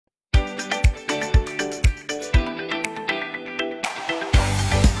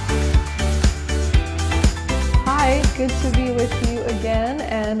good to be with you again,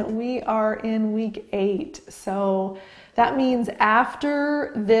 and we are in week 8. So that means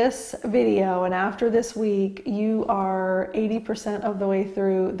after this video and after this week, you are 80% of the way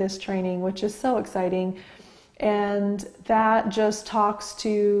through this training, which is so exciting. And that just talks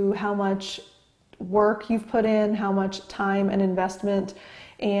to how much work you've put in, how much time and investment,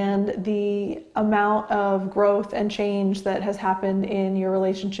 and the amount of growth and change that has happened in your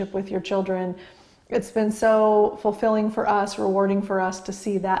relationship with your children. It's been so fulfilling for us, rewarding for us to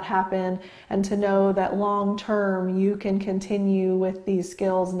see that happen and to know that long term you can continue with these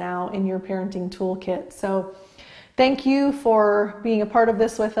skills now in your parenting toolkit. So thank you for being a part of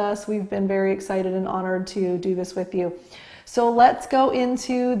this with us. We've been very excited and honored to do this with you. So let's go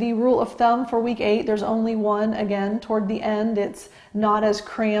into the rule of thumb for week 8. There's only one. Again, toward the end, it's not as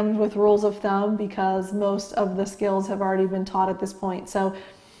crammed with rules of thumb because most of the skills have already been taught at this point. So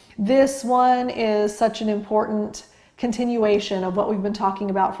this one is such an important continuation of what we've been talking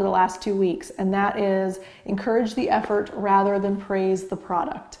about for the last 2 weeks, and that is encourage the effort rather than praise the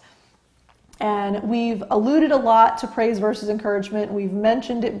product. And we've alluded a lot to praise versus encouragement. We've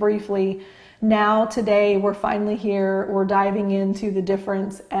mentioned it briefly. Now today we're finally here. We're diving into the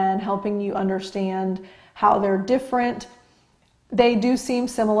difference and helping you understand how they're different. They do seem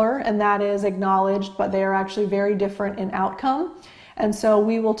similar, and that is acknowledged, but they are actually very different in outcome. And so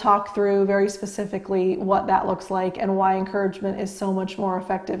we will talk through very specifically what that looks like and why encouragement is so much more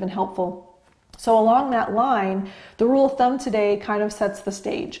effective and helpful. So along that line, the rule of thumb today kind of sets the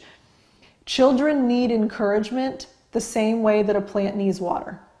stage. Children need encouragement the same way that a plant needs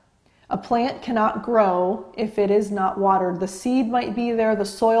water. A plant cannot grow if it is not watered. The seed might be there, the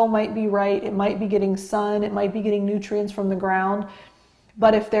soil might be right, it might be getting sun, it might be getting nutrients from the ground,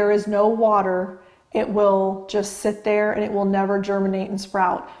 but if there is no water, it will just sit there and it will never germinate and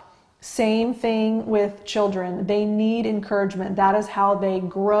sprout. Same thing with children. They need encouragement. That is how they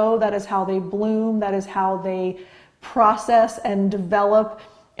grow. That is how they bloom. That is how they process and develop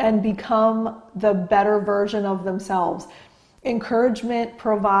and become the better version of themselves. Encouragement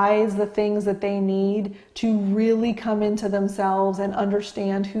provides the things that they need to really come into themselves and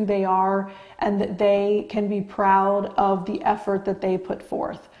understand who they are and that they can be proud of the effort that they put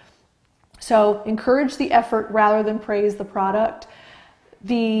forth. So encourage the effort rather than praise the product.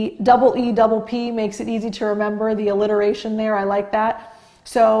 The double E, double P makes it easy to remember, the alliteration there. I like that.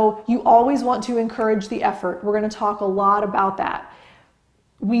 So you always want to encourage the effort. We're going to talk a lot about that.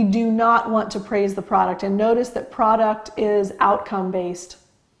 We do not want to praise the product. And notice that product is outcome based.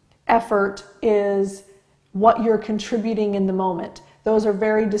 Effort is what you're contributing in the moment. Those are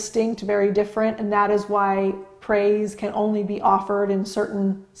very distinct, very different, and that is why praise can only be offered in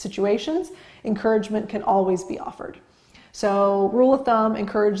certain situations. Encouragement can always be offered. So rule of thumb,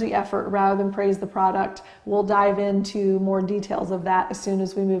 encourage the effort rather than praise the product. We'll dive into more details of that as soon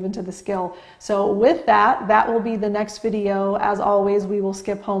as we move into the skill. So with that, that will be the next video. As always, we will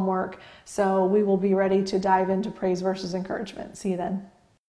skip homework. So we will be ready to dive into praise versus encouragement. See you then.